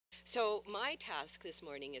So my task this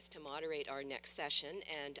morning is to moderate our next session,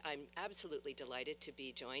 and I'm absolutely delighted to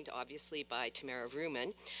be joined, obviously, by Tamara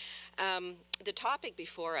Vrooman. The topic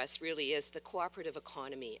before us really is the cooperative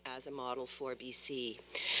economy as a model for BC.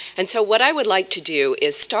 And so what I would like to do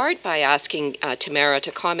is start by asking Tamara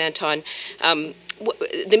to comment on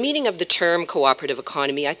the meaning of the term cooperative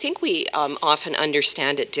economy. I think we often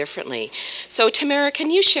understand it differently. So Tamara,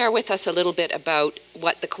 can you share with us a little bit about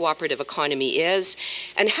what the cooperative economy is,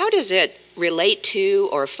 and how does it relate to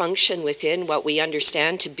or function within what we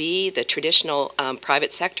understand to be the traditional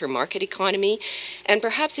private sector market economy? And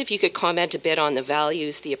perhaps if you could comment a bit on the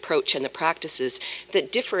values, the approach, and the practices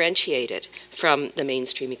that differentiate it from the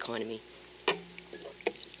mainstream economy.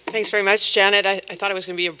 Thanks very much, Janet. I thought it was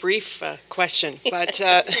going to be a brief question, but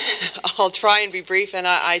I'll try and be brief. And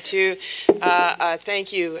I too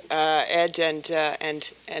thank you, Ed, and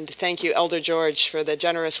thank you, Elder George, for the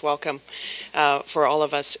generous welcome for all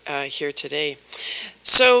of us here today.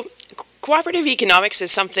 So, cooperative economics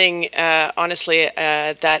is something, honestly,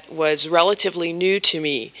 that was relatively new to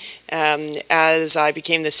me as I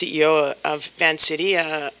became the CEO of Vancity,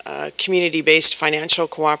 a community-based financial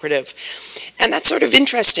cooperative. And that's sort of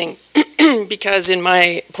interesting because in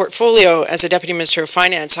my portfolio as a Deputy Minister of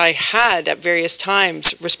Finance, I had at various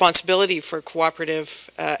times responsibility for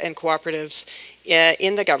cooperative and cooperatives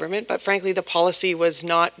in the government, but frankly the policy was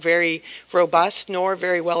not very robust, nor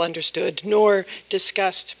very well understood, nor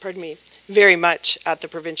discussed, pardon me, very much at the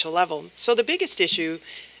provincial level. So the biggest issue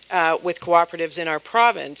with cooperatives in our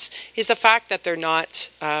province is the fact that they're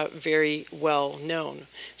not very well known.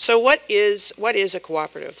 So what is a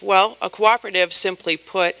cooperative? Well, a cooperative, simply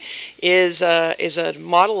put, is a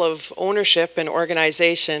model of ownership and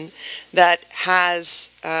organization that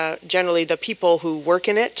has generally the people who work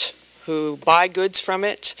in it, who buy goods from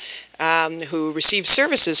it, who receive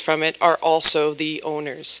services from it, are also the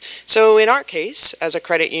owners. So in our case, as a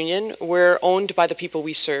credit union, we're owned by the people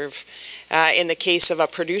we serve. In the case of a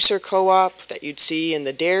producer co-op that you'd see in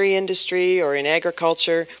the dairy industry or in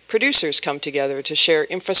agriculture, producers come together to share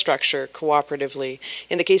infrastructure cooperatively.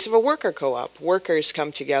 In the case of a worker co-op, workers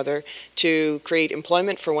come together to create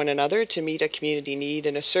employment for one another to meet a community need.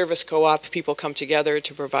 In a service co-op, people come together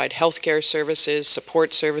to provide healthcare services,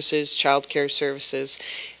 support services, childcare services,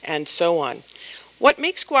 and so on. What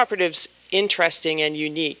makes cooperatives interesting and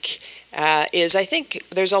unique is I think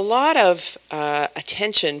there's a lot of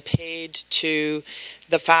attention paid to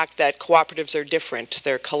the fact that cooperatives are different.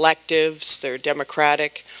 They're collectives, they're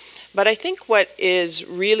democratic. But I think what is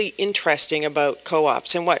really interesting about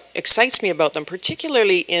co-ops and what excites me about them,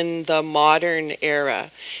 particularly in the modern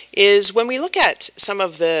era, is when we look at some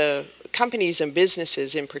of the companies and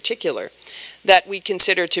businesses in particular that we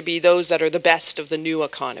consider to be those that are the best of the new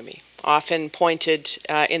economy, often pointed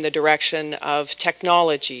in the direction of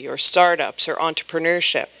technology or startups or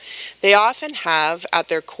entrepreneurship. They often have at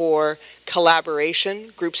their core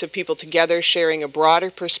collaboration, groups of people together sharing a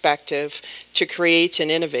broader perspective to create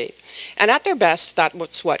and innovate. And at their best,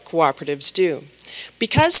 that's what cooperatives do.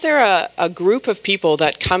 Because they're a group of people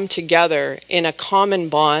that come together in a common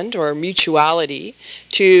bond or mutuality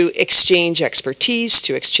to exchange expertise,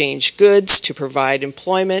 to exchange goods, to provide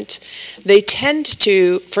employment, they tend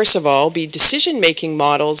to, first of all, be decision-making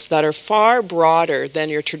models that are far broader than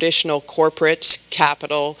your traditional corporate,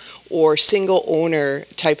 capital, or single owner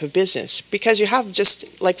type of business. Because you have,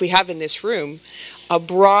 just like we have in this room, a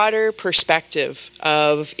broader perspective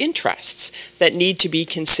of interests that need to be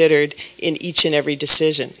considered in each and every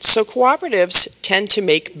decision. So cooperatives tend to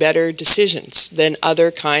make better decisions than other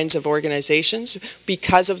kinds of organizations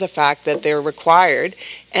because of the fact that they're required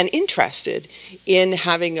and interested in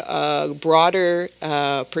having a broader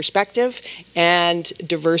perspective and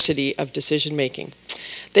diversity of decision making.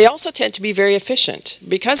 They also tend to be very efficient.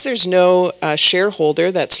 Because there's no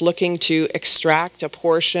shareholder that's looking to extract a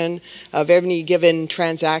portion of any given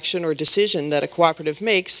transaction or decision that a cooperative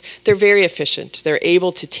makes, they're very efficient. They're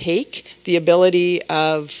able to take the ability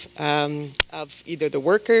of either the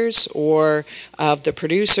workers or of the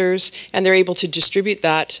producers, and they're able to distribute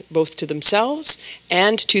that both to themselves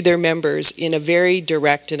and to their members in a very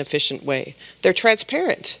direct and efficient way. They're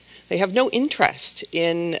transparent. They have no interest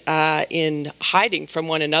in hiding from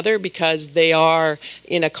one another because they are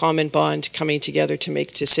in a common bond coming together to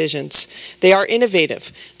make decisions. They are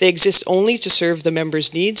innovative. They exist only to serve the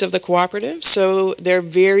members' needs of the cooperative, so they're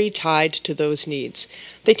very tied to those needs.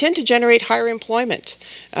 they tend to generate higher employment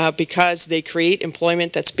because they create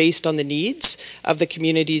employment that's based on the needs of the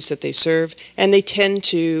communities that they serve, and they tend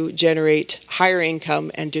to generate higher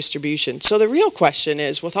income and distribution. So the real question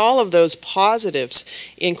is, with all of those positives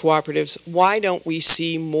in cooperatives, why don't we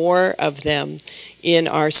see more of them in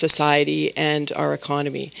our society and our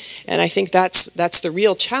economy? And I think that's the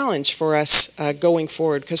real challenge for us going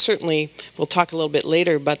forward, because certainly, we'll talk a little bit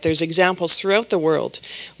later, but there's examples throughout the world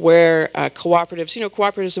where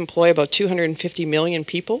cooperatives employ about 250 million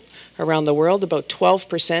people around the world. About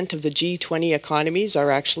 12% of the G20 economies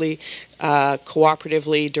are actually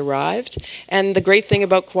cooperatively derived. And the great thing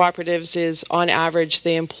about cooperatives is, on average,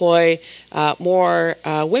 they employ more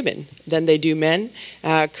women than they do men,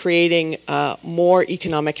 creating more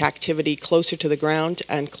economic activity closer to the ground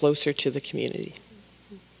and closer to the community.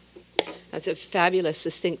 That's a fabulous,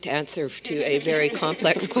 succinct answer to a very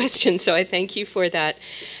complex question, so I thank you for that.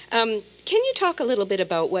 Can you talk a little bit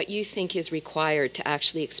about what you think is required to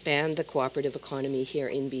actually expand the cooperative economy here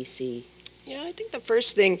in BC? Yeah, I think the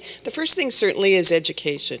first thing certainly is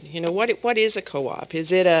education. What is a co-op?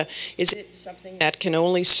 Is it something that can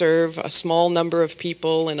only serve a small number of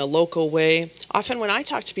people in a local way? Often when I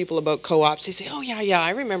talk to people about co-ops, they say, "Oh yeah, I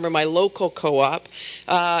remember my local co-op.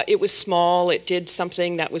 It was small. It did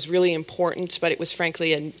something that was really important, but it was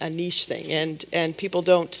frankly a niche thing, and people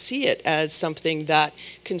don't see it as something that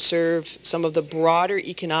can serve some of the broader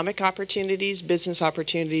economic opportunities, business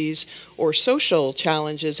opportunities, or social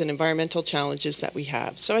challenges and environmental challenges that we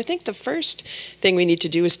have." So I think the first thing we need to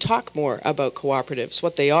do is talk more about cooperatives,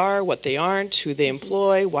 what they are, what they aren't, who they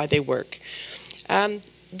employ, why they work.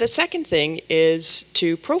 The second thing is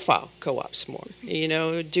to profile co-ops more.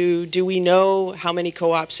 Do we know how many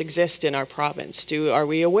co-ops exist in our province? Are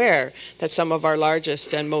we aware that some of our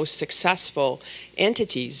largest and most successful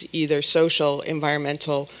entities, either social,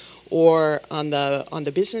 environmental, or on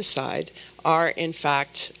the business side, are in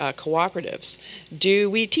fact cooperatives? Do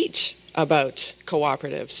we teach about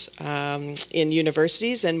cooperatives in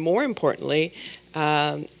universities, and more importantly,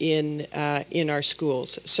 in our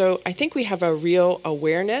schools? So I think we have a real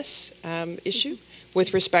awareness issue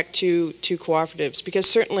with respect to cooperatives, because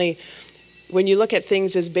certainly when you look at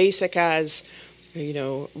things as basic as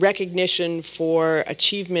recognition for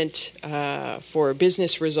achievement for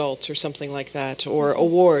business results or something like that, or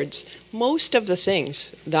awards, most of the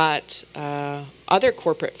things that other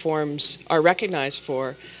corporate forms are recognized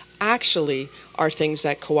for actually are things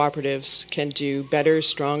that cooperatives can do better,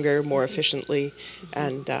 stronger, more efficiently,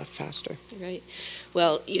 and faster. Right.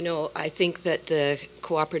 Well, I think that the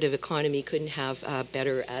cooperative economy couldn't have a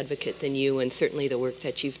better advocate than you, and certainly the work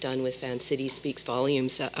that you've done with Vancity speaks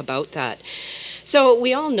volumes about that. So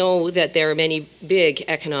we all know that there are many big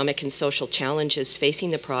economic and social challenges facing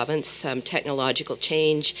the province: technological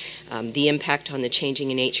change, the impact on the changing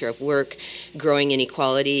nature of work, growing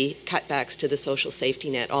inequality, cutbacks to the social safety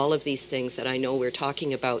net, all of these things that I know we're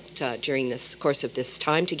talking about during this course of this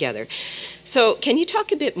time together. So can you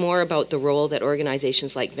talk a bit more about the role that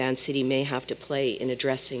organizations like Vancity may have to play in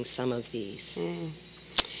addressing some of these?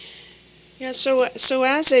 Yeah, so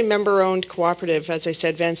as a member-owned cooperative, as I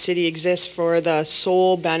said, Vancity exists for the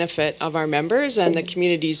sole benefit of our members and the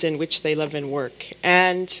communities in which they live and work.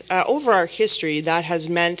 And over our history, that has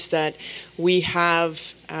meant that we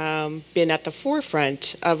have been at the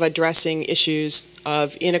forefront of addressing issues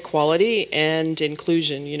of inequality and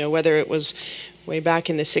inclusion. Whether it was way back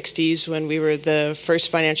in the 60s when we were the first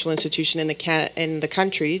financial institution in the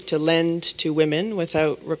country to lend to women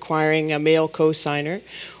without requiring a male co-signer,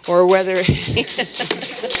 or whether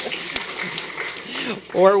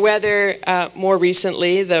more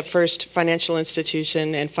recently the first financial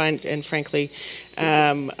institution and frankly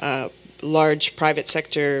large private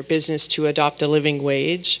sector business to adopt a living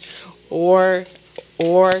wage, or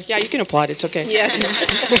yeah, you can applaud, it's okay. Yes.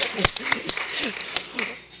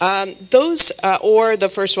 Or the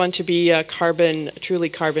first one to be truly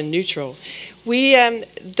carbon neutral. We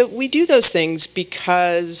do those things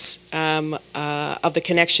because of the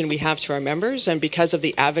connection we have to our members, and because of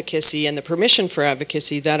the advocacy and the permission for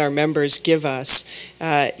advocacy that our members give us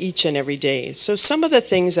each and every day. So some of the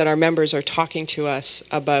things that our members are talking to us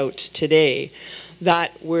about today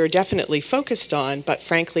that we're definitely focused on, but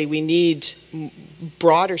frankly we need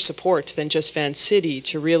broader support than just Vancity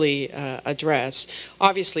to really address.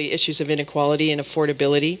 Obviously, issues of inequality and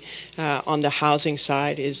affordability on the housing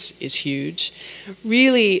side is huge.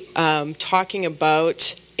 Really talking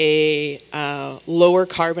about a lower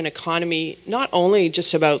carbon economy, not only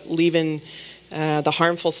just about leaving the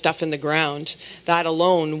harmful stuff in the ground, that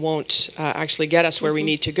alone won't actually get us where we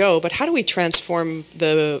need to go. But how do we transform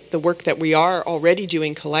the work that we are already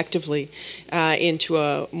doing collectively into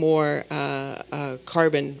a more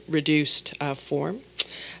carbon-reduced form?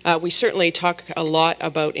 We certainly talk a lot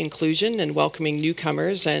about inclusion and welcoming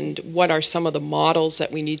newcomers and what are some of the models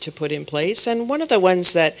that we need to put in place. And one of the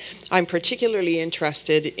ones that I'm particularly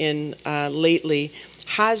interested in lately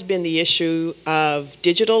has been the issue of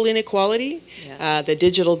digital inequality, the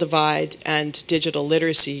digital divide, and digital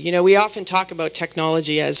literacy. You know, we often talk about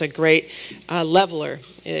technology as a great leveler.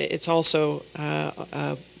 It's also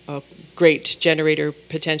a great generator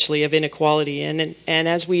potentially of inequality. And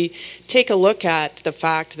as we take a look at the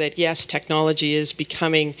fact that, yes, technology is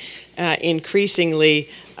becoming increasingly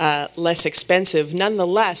less expensive,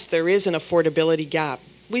 nonetheless, there is an affordability gap.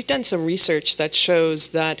 We've done some research that shows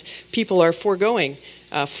that people are foregoing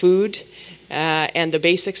food and the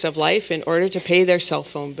basics of life in order to pay their cell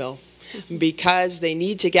phone bill because they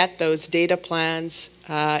need to get those data plans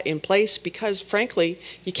in place because, frankly,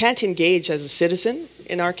 you can't engage as a citizen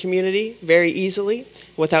in our community very easily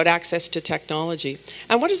without access to technology.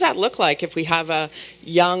 And what does that look like if we have a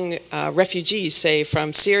young refugee, say,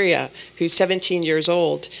 from Syria, who's 17 years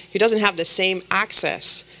old, who doesn't have the same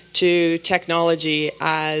access to technology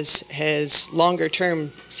as his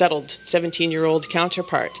longer-term settled 17-year-old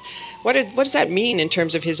counterpart? What does that mean in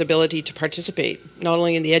terms of his ability to participate, not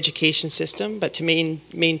only in the education system, but to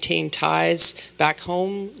maintain ties back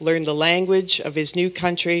home, learn the language of his new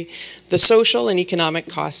country? The social and economic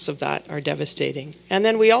costs of that are devastating. And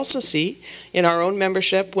then we also see in our own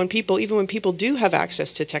membership, even when people do have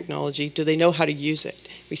access to technology, do they know how to use it?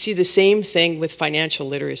 We see the same thing with financial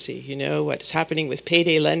literacy. You know, what's happening with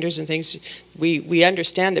payday lenders and things. We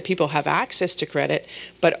understand that people have access to credit,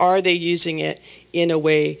 but are they using it in a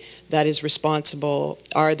way that is responsible?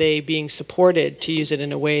 Are they being supported to use it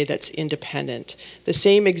in a way that's independent? The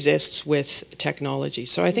same exists with technology.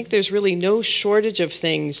 So I think there's really no shortage of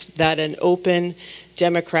things that an open,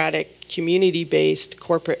 democratic, community-based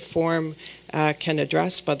corporate form can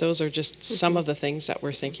address, but those are just some of the things that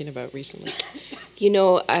we're thinking about recently. You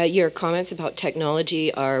know, your comments about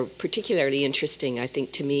technology are particularly interesting, I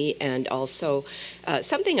think, to me, and also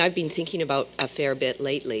something I've been thinking about a fair bit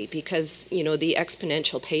lately because, you know, the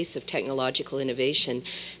exponential pace of technological innovation,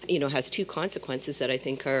 you know, has two consequences that I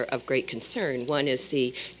think are of great concern. One is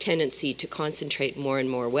the tendency to concentrate more and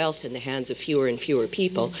more wealth in the hands of fewer and fewer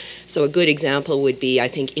people. So a good example would be, I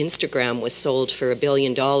think Instagram was sold for $1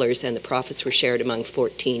 billion and the profits were shared among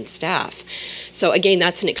 14 staff. So again,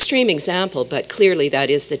 that's an extreme example, but clearly that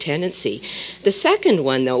is the tendency. The second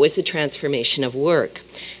one, though, is the transformation of work.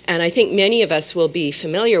 And I think many of us will be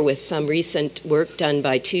familiar with some recent work done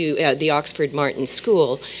by the Oxford Martin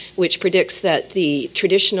School, which predicts that the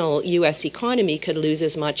traditional U.S. economy could lose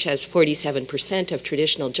as much as 47% of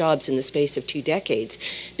traditional jobs in the space of 2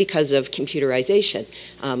 decades because of computerization,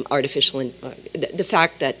 the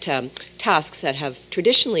fact that tasks that have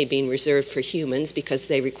traditionally been reserved for humans because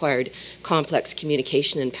they required complex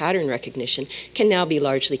communication and pattern recognition can now be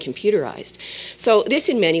largely computerized. So this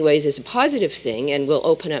in many ways is a positive thing and will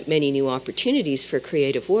open up many new opportunities for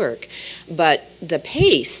creative work. But the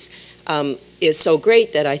pace is so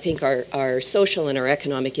great that I think our social and our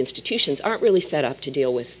economic institutions aren't really set up to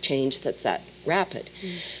deal with change that's that rapid.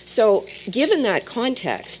 So given that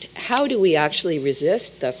context, how do we actually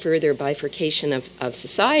resist the further bifurcation of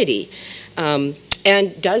society?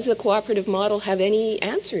 And does the cooperative model have any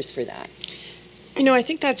answers for that? You know, I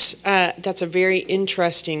think that's a very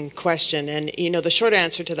interesting question, and you know, the short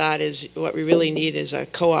answer to that is what we really need is a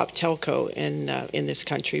co-op telco in this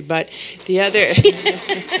country. But the other,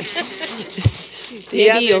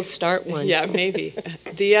 maybe you'll start one. Yeah, maybe.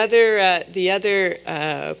 The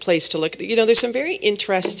other place to look. You know, there's some very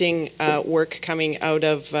interesting work coming out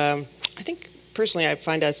of. I think personally, I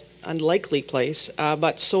find an unlikely place,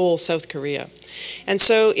 but Seoul, South Korea, and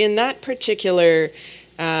so in that particular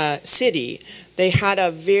city. They had a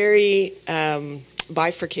very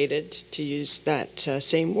bifurcated, to use that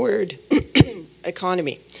same word,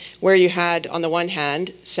 economy, where you had, on the one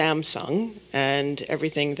hand, Samsung and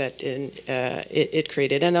everything that it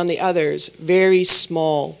created, and on the others, very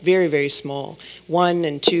small, very, very small, 1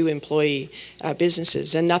 and 2 employee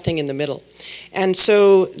businesses, and nothing in the middle. And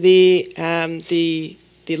so the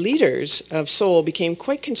leaders of Seoul became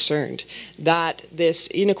quite concerned that this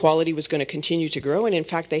inequality was going to continue to grow, and in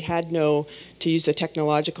fact they had no, to use a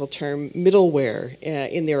technological term, middleware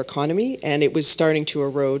in their economy, and it was starting to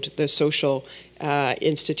erode the social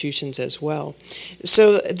institutions as well.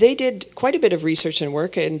 So they did quite a bit of research and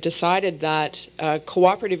work and decided that a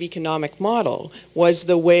cooperative economic model was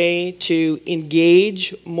the way to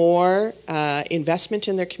engage more investment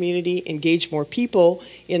in their community, engage more people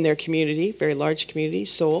in their community, very large community,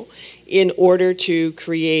 Seoul, in order to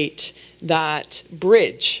create that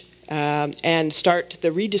bridge and start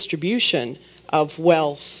the redistribution of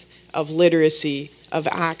wealth, of literacy, of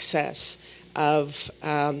access, of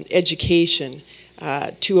education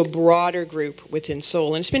to a broader group within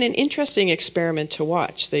Seoul. And it's been an interesting experiment to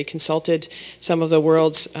watch. They consulted some of the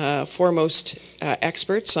world's foremost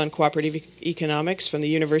experts on cooperative economics from the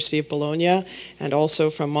University of Bologna and also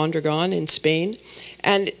from Mondragon in Spain.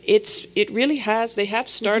 And they have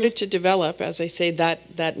started to develop, as I say,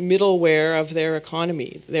 that middleware of their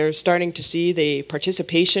economy. They're starting to see the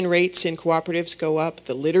participation rates in cooperatives go up,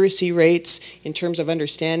 the literacy rates in terms of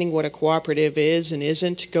understanding what a cooperative is and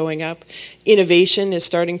isn't going up. Innovation is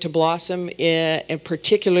starting to blossom, and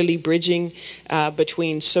particularly bridging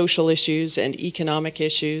between social issues and economic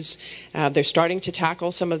issues. They're starting to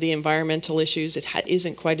tackle some of the environmental issues. It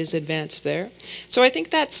isn't quite as advanced there. So I think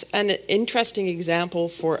that's an interesting example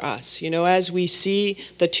for us. As we see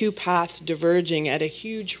the two paths diverging at a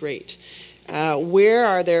huge rate, where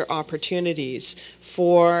are there opportunities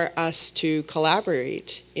for us to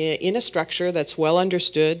collaborate in a structure that's well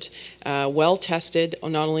understood, well tested,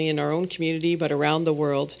 not only in our own community but around the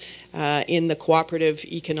world, in the cooperative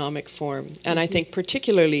economic form. And I think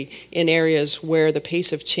particularly in areas where the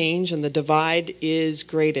pace of change and the divide is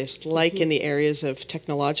greatest, like in the areas of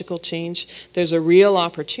technological change, there's a real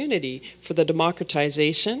opportunity for the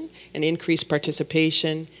democratization and increased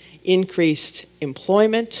participation, increased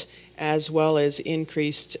employment, as well as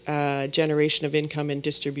increased generation of income and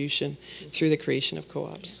distribution through the creation of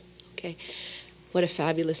co-ops. Okay. What a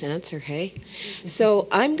fabulous answer, hey? So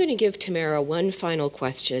I'm going to give Tamara one final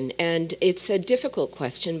question, and it's a difficult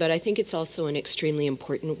question, but I think it's also an extremely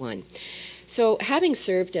important one. So having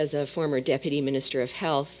served as a former Deputy Minister of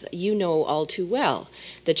Health, you know all too well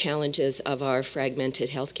the challenges of our fragmented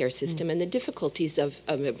healthcare system and the difficulties of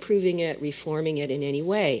improving it, reforming it in any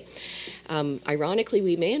way. Ironically,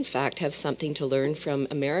 we may in fact have something to learn from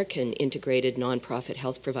American integrated nonprofit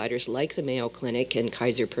health providers like the Mayo Clinic and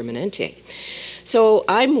Kaiser Permanente. So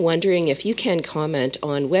I'm wondering if you can comment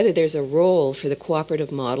on whether there's a role for the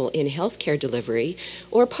cooperative model in healthcare delivery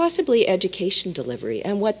or possibly education delivery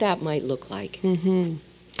and what that might look like. Mm-hmm.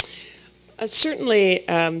 Certainly,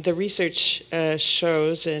 the research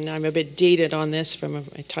shows, and I'm a bit dated on this from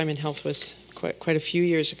my time in health was quite a few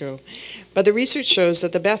years ago, but the research shows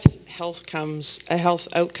that the best health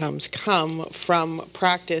outcomes come from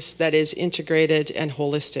practice that is integrated and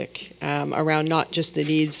holistic around not just the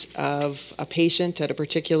needs of a patient at a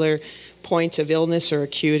particular point of illness or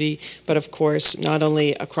acuity, but of course not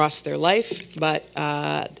only across their life, but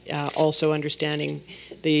also understanding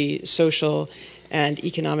the social and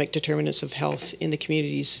economic determinants of health in the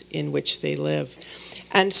communities in which they live.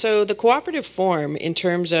 And so the cooperative form, in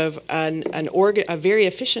terms of a very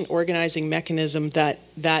efficient organizing mechanism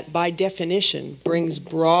that by definition brings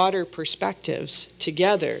broader perspectives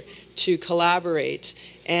together to collaborate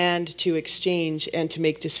and to exchange and to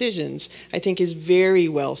make decisions, I think is very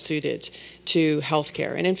well suited to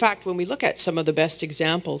healthcare. And in fact, when we look at some of the best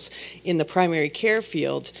examples in the primary care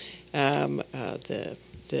field,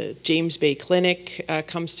 the James Bay Clinic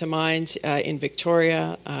comes to mind in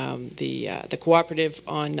Victoria. The cooperative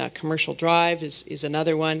on Commercial Drive is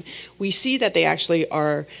another one. We see that they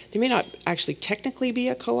may not actually technically be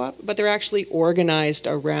a co-op, but they're actually organized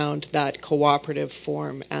around that cooperative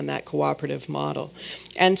form and that cooperative model.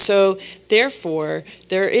 And so, therefore,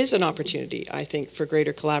 there is an opportunity, I think, for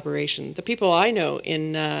greater collaboration. The people I know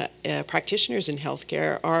in practitioners in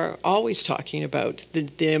healthcare are always talking about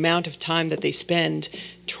the amount of time that they spend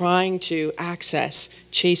trying to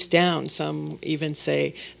chase down, some even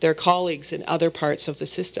say, their colleagues in other parts of the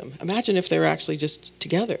system. Imagine if they were actually just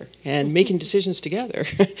together and making decisions together,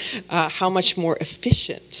 how much more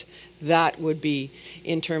efficient that would be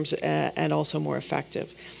in terms, and also more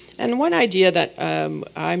effective. And one idea that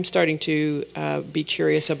I'm starting to be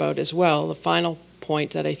curious about as well, the final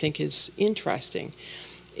point that I think is interesting,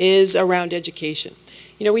 is around education.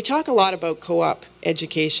 We talk a lot about co-op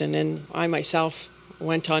education, and I myself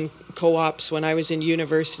went on co-ops when I was in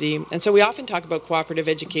university, and so we often talk about cooperative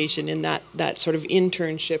education in that sort of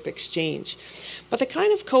internship exchange. But the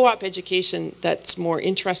kind of co-op education that's more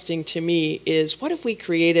interesting to me is, what if we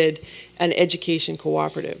created an education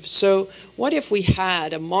cooperative? So what if we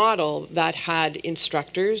had a model that had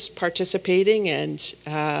instructors participating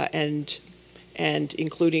and and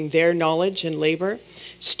including their knowledge and labor,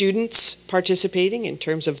 students participating in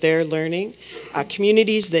terms of their learning,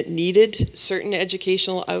 communities that needed certain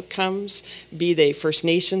educational outcomes, be they First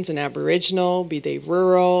Nations and Aboriginal, be they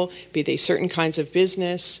rural, be they certain kinds of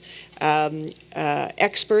business,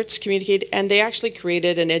 experts communicated, and they actually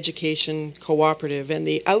created an education cooperative, and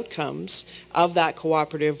the outcomes of that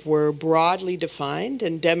cooperative were broadly defined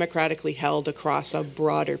and democratically held across a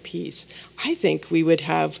broader piece. I think we would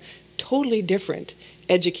have totally different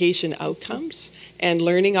education outcomes and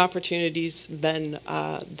learning opportunities than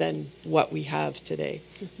what we have today.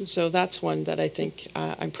 So that's one that I think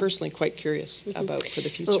I'm personally quite curious about for the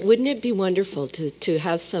future. Well, wouldn't it be wonderful to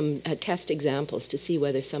have some test examples to see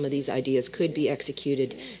whether some of these ideas could be executed,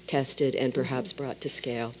 tested, and perhaps brought to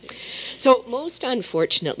scale? So most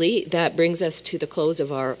unfortunately, that brings us to the close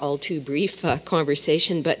of our all too brief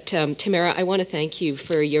conversation. But Tamara, I want to thank you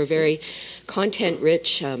for your very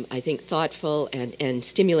content-rich, I think thoughtful and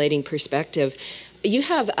stimulating perspective. You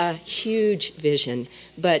have a huge vision,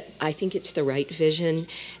 but I think it's the right vision,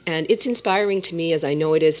 and it's inspiring to me, as I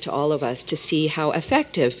know it is to all of us, to see how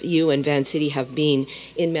effective you and Vancity have been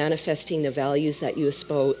in manifesting the values that you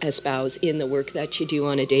espouse in the work that you do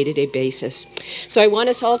on a day-to-day basis. So I want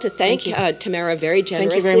us all to thank Tamara very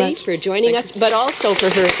generously for joining us, but also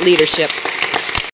for her leadership.